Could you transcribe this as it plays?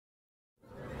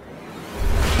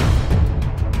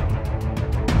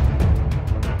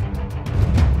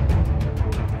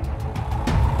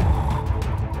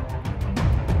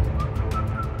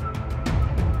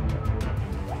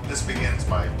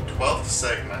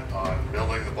went on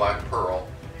building the Black Pearl,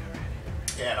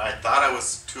 and I thought I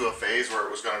was to a phase where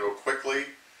it was going to go quickly,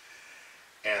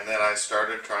 and then I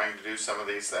started trying to do some of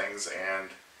these things, and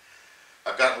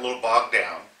I've gotten a little bogged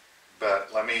down. But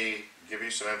let me give you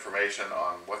some information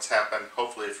on what's happened.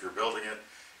 Hopefully, if you're building it,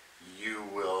 you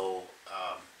will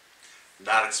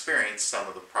not experience some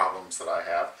of the problems that I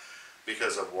have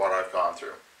because of what I've gone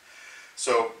through.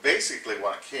 So basically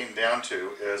what it came down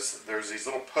to is there's these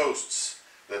little posts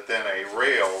that then a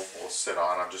rail will sit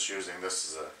on. I'm just using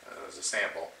this as a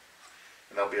sample,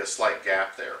 and there'll be a slight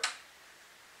gap there.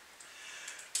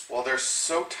 Well, they're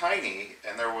so tiny,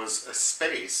 and there was a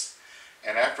space,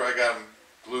 and after I got them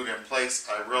glued in place,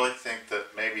 I really think that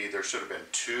maybe there should have been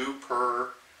 2 per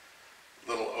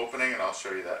little opening, and I'll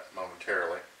show you that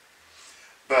momentarily.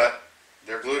 But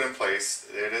they're glued in place.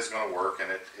 It is going to work,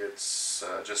 and it's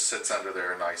just sits under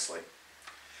there nicely.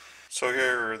 So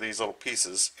here are these little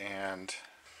pieces, and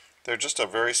they're just a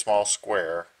very small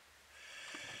square,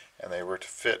 and they were to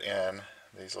fit in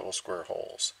these little square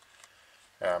holes.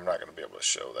 And I'm not going to be able to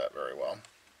show that very well.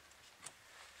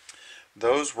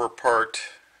 Those were part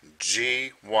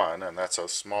G1, and that's a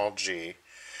small G.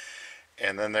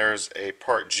 And then there's a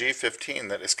part G15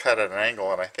 that is cut at an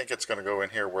angle, and I think it's going to go in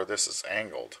here where this is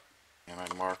angled. And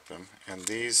I marked them. And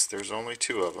these, there's only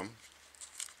 2 of them.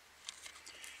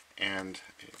 And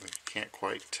we can't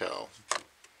quite tell.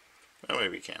 Well,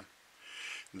 maybe you can.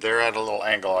 They're at a little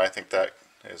angle. I think that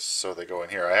is so they go in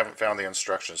here. I haven't found the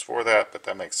instructions for that, but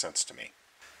that makes sense to me.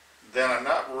 Then I'm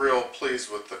not real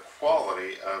pleased with the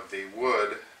quality of the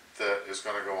wood that is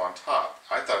going to go on top.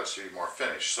 I thought it should be more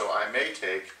finished, so I may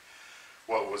take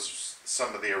what was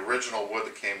some of the original wood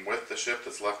that came with the ship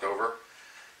that's left over,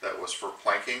 that was for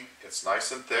planking. It's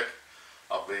nice and thick.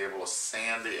 I'll be able to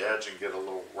sand the edge and get a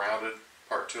little rounded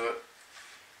part to it,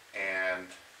 and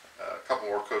a couple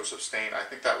more coats of stain. I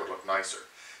think that would look nicer.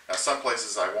 Now some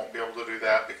places I won't be able to do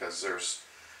that because there's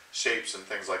shapes and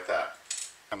things like that.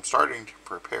 I'm starting to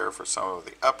prepare for some of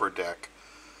the upper deck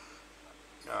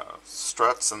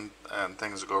struts and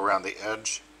things that go around the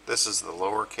edge. This is the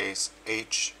lowercase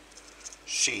h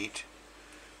sheet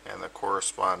and the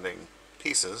corresponding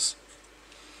pieces,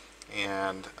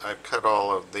 and I've cut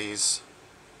all of these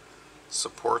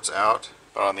supports out,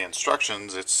 but on the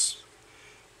instructions it's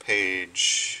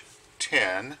page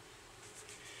 10,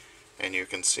 and you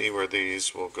can see where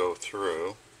these will go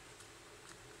through,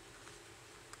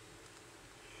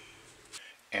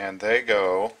 and they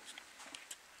go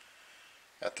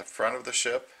at the front of the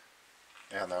ship,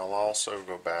 and they'll also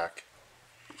go back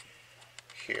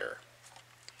here.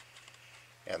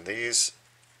 And these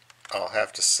I'll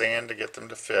have to sand to get them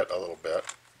to fit a little bit.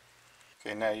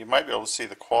 Okay, now you might be able to see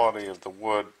the quality of the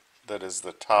wood that is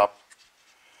the top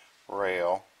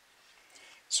rail.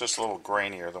 It's just a little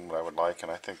grainier than what I would like,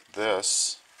 and I think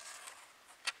this,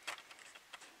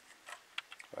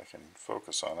 if I can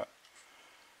focus on it,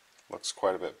 looks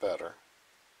quite a bit better.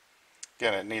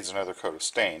 Again, it needs another coat of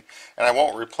stain. And I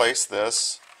won't replace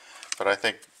this, but I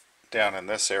think down in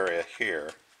this area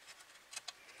here,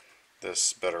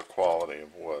 this better quality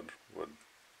of wood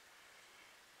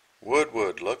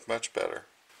would look much better.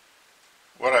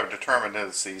 What I've determined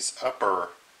is these upper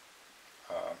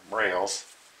rails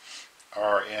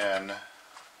are in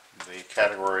the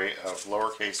category of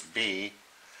lowercase b,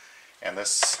 and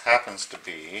this happens to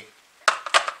be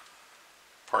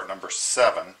part number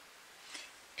 7.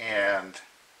 And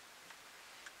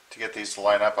to get these to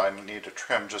line up, I need to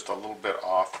trim just a little bit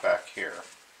off back here.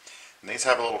 And these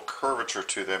have a little curvature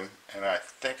to them, and I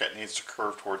think it needs to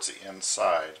curve towards the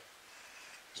inside.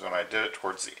 Because when I did it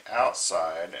towards the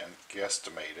outside and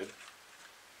guesstimated,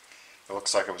 it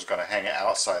looks like it was going to hang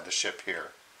outside the ship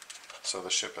here. So the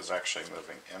ship is actually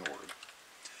moving inward.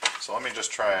 So let me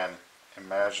just try and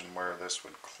imagine where this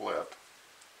would clip.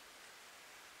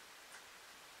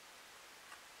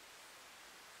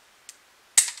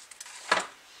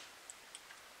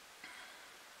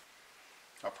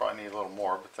 I'll probably need a little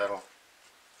more, but that'll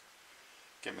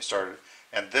get me started.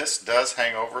 And this does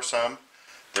hang over some.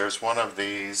 There's one of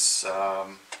these,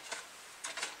 let's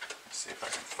see if I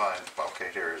can find, okay,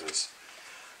 here it is.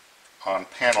 On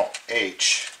panel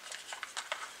H,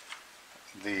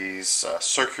 these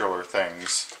circular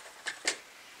things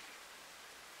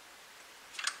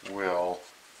will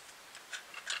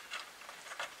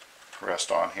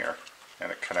rest on here,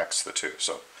 and it connects the two.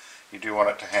 So you do want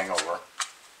it to hang over.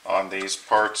 On these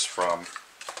parts from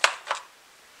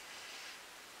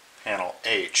panel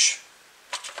H,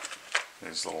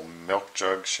 these little milk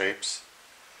jug shapes,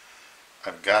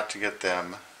 I've got to get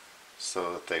them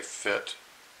so that they fit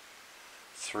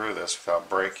through this without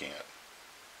breaking it.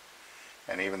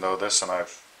 And even though this, and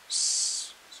I've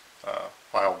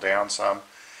filed down some,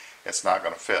 it's not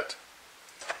going to fit.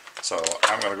 So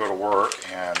I'm going to go to work,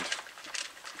 and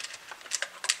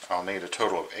I'll need a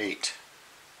total of 8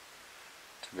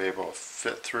 to be able to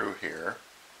fit through here.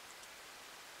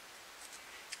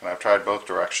 And I've tried both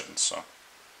directions, so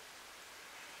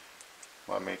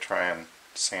let me try and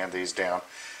sand these down.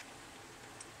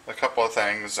 A couple of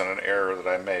things and an error that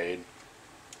I made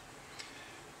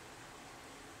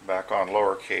back on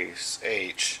lowercase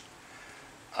h.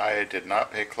 I did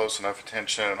not pay close enough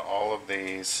attention. All of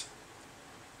these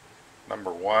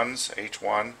number 1s,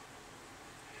 H1,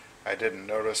 I didn't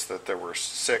notice that there were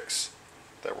 6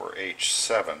 that were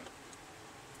H7,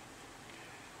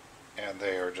 and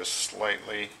they are just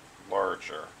slightly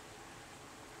larger,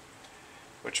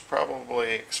 which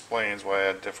probably explains why I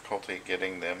had difficulty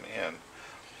getting them in.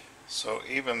 So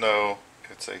even though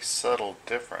it's a subtle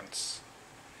difference,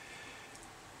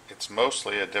 it's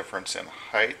mostly a difference in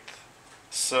height.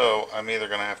 So I'm either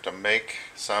going to have to make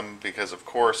some, because of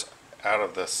course out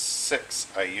of the 6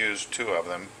 I used 2 of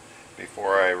them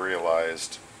before I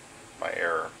realized my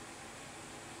error.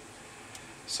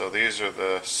 So these are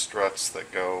the struts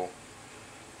that go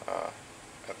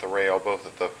at the rail, both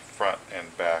at the front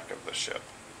and back of the ship.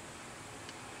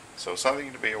 So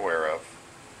something to be aware of.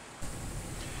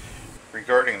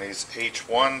 Regarding these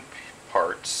H1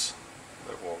 parts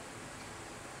that will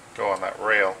go on that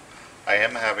rail, I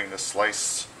am having to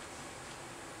slice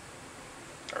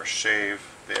or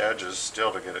shave the edges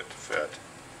still to get it to fit.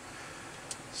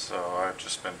 So I've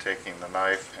just been taking the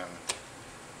knife and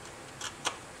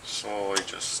slowly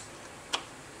just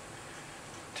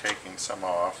taking some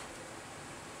off,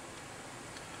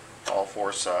 all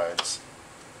 4 sides,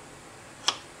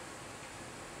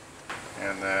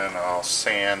 and then I'll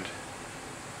sand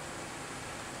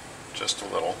just a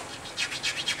little.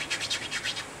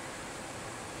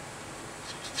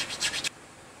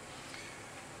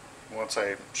 Once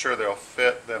I'm sure they'll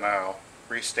fit, then I'll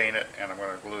restain it, and I'm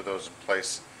going to glue those in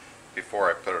place before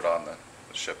I put it on the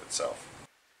ship itself.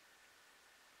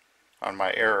 On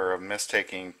my error of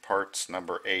mistaking parts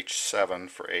number H7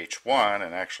 for H1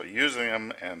 and actually using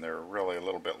them, and they're really a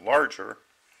little bit larger,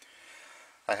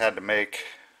 I had to make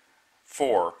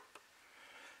 4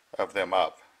 of them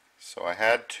up. So I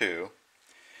had 2,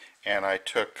 and I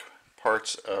took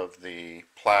parts of the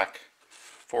plaque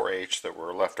 4H that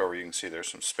were left over. You can see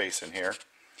there's some space in here,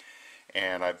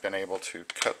 and I've been able to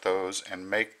cut those and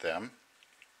make them.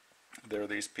 There are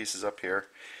these pieces up here.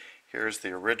 Here's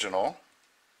the original,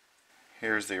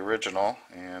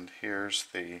 and here's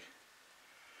the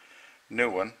new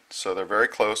one. So they're very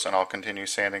close, and I'll continue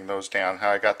sanding those down.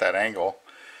 How I got that angle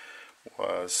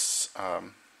was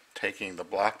taking the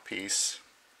black piece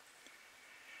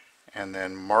and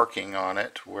then marking on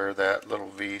it where that little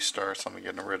V starts. Let me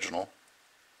get an original.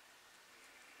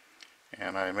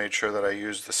 And I made sure that I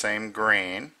used the same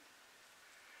grain.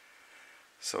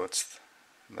 So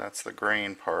that's the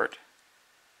grain part,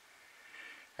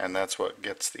 and that's what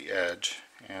gets the edge,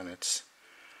 and it's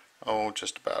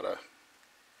just about a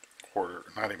quarter,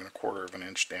 not even a quarter of an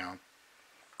inch down.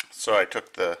 So I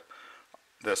took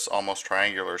this almost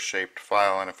triangular shaped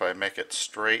file, and if I make it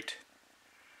straight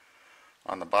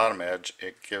on the bottom edge,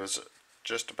 it gives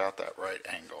just about that right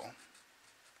angle.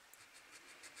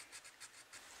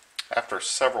 After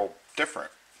several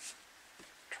different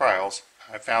trials,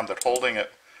 I found that holding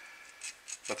it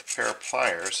with a pair of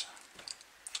pliers,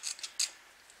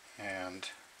 and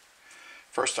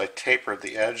first I tapered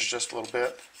the edge just a little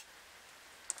bit,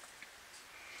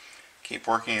 keep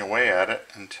working away at it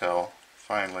until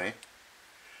finally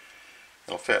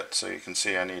it'll fit. So you can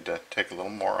see I need to take a little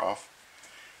more off.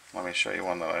 Let me show you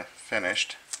one that I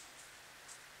finished.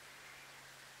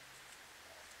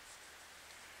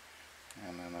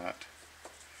 And then that,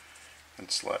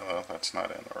 well, that's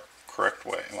not in the correct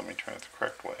way. Let me try it the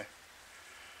correct way.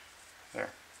 There.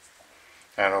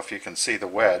 I don't know if you can see the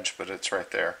wedge, but it's right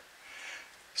there.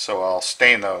 So I'll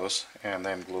stain those and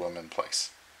then glue them in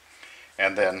place,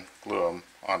 and then glue them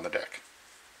on the deck.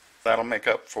 That'll make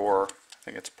up for, I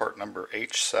think it's part number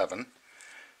H7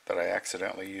 that I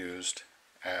accidentally used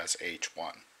as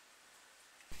H1.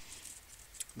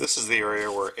 This is the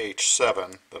area where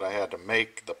H7 that I had to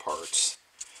make the parts.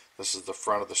 This is the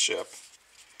front of the ship,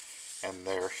 and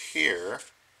they're here.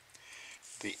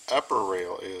 The upper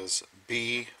rail is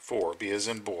B4, B as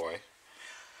in boy,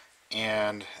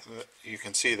 and you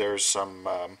can see there's some,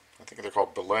 I think they're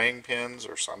called belaying pins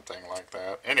or something like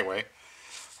that. Anyway,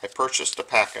 I purchased a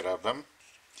packet of them,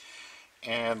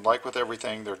 and like with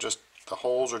everything, they're just, the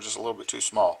holes are just a little bit too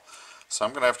small. So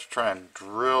I'm going to have to try and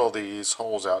drill these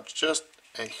holes out just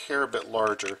a hair bit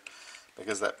larger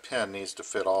because that pin needs to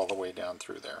fit all the way down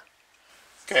through there.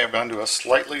 Okay, I've gone to a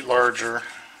slightly larger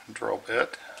drill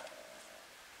bit.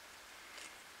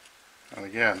 And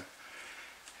again,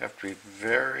 you have to be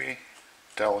very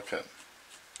delicate.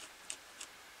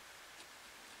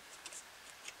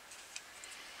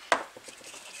 And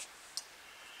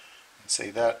see,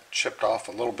 that chipped off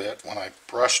a little bit when I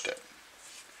brushed it.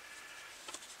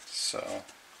 So,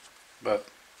 but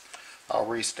I'll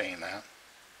restain that.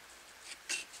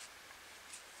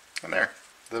 And there,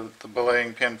 the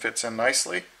belaying pin fits in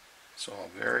nicely. So I'll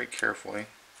very carefully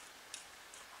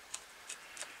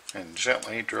and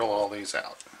gently drill all these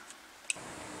out.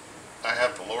 I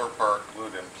have the lower part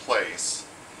glued in place,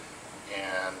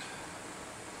 and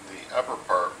the upper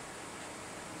part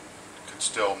could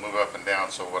still move up and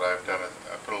down, so what I've done is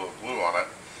I put a little glue on it,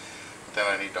 but then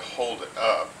I need to hold it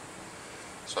up.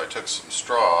 So I took some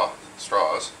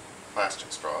straws,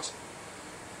 plastic straws,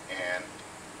 and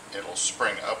it'll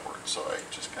spring upward, so I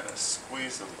just kind of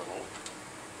squeeze a little,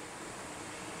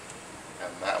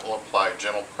 and that will apply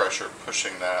gentle pressure,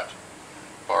 pushing that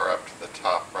bar up to the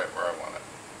top right where I want it.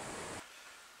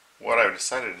 What I've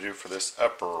decided to do for this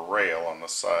upper rail on the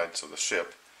sides of the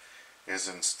ship is,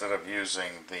 instead of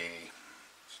using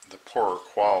the poorer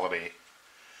quality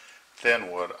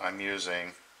thin wood, I'm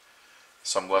using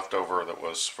some leftover that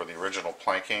was for the original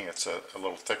planking. It's a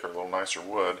little thicker, a little nicer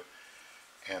wood.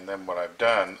 And then what I've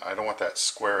done, I don't want that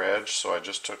square edge, so I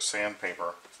just took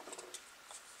sandpaper,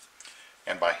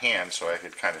 and by hand, so I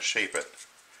could kind of shape it,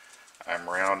 I'm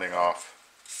rounding off.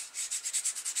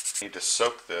 I need to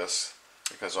soak this,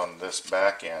 because on this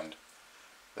back end,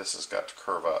 this has got to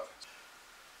curve up.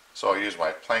 So I'll use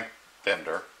my plank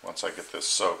bender, once I get this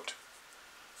soaked,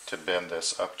 to bend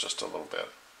this up just a little bit.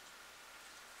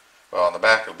 Well, on the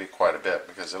back it'll be quite a bit,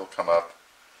 because it'll come up,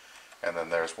 and then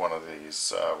there's one of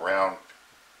these round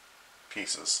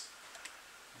pieces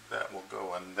that will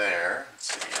go in there.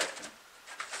 Let's see, I can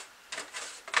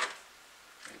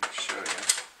maybe show you.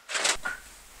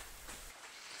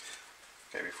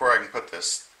 Okay, before I can put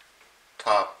this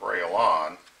top rail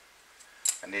on,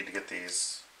 I need to get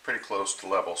these pretty close to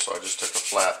level, so I just took a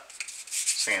flat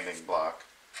sanding block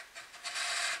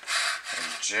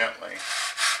and gently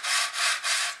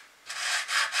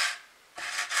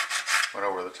went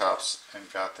over the tops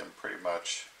and got them pretty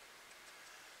much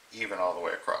even all the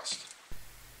way across.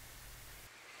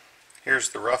 Here's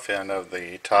the rough end of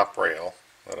the top rail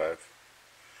that I've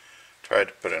tried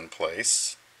to put in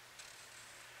place,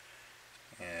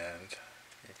 and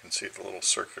you can see the little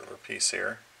circular piece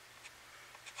here,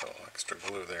 a little extra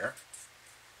glue there.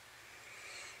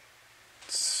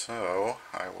 So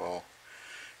I will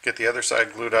get the other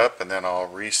side glued up, and then I'll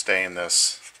restain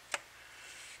this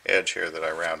edge here that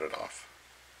I rounded off.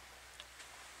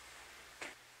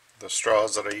 The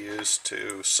straws that I used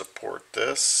to support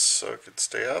this so it could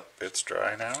stay up, it's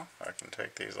dry now. I can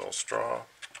take these little straw,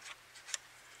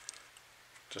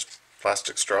 just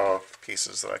plastic straw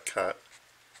pieces that I cut.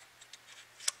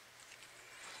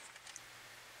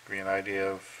 Give you an idea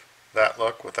of that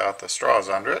look without the straws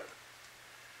under it.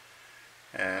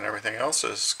 And everything else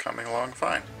is coming along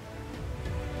fine.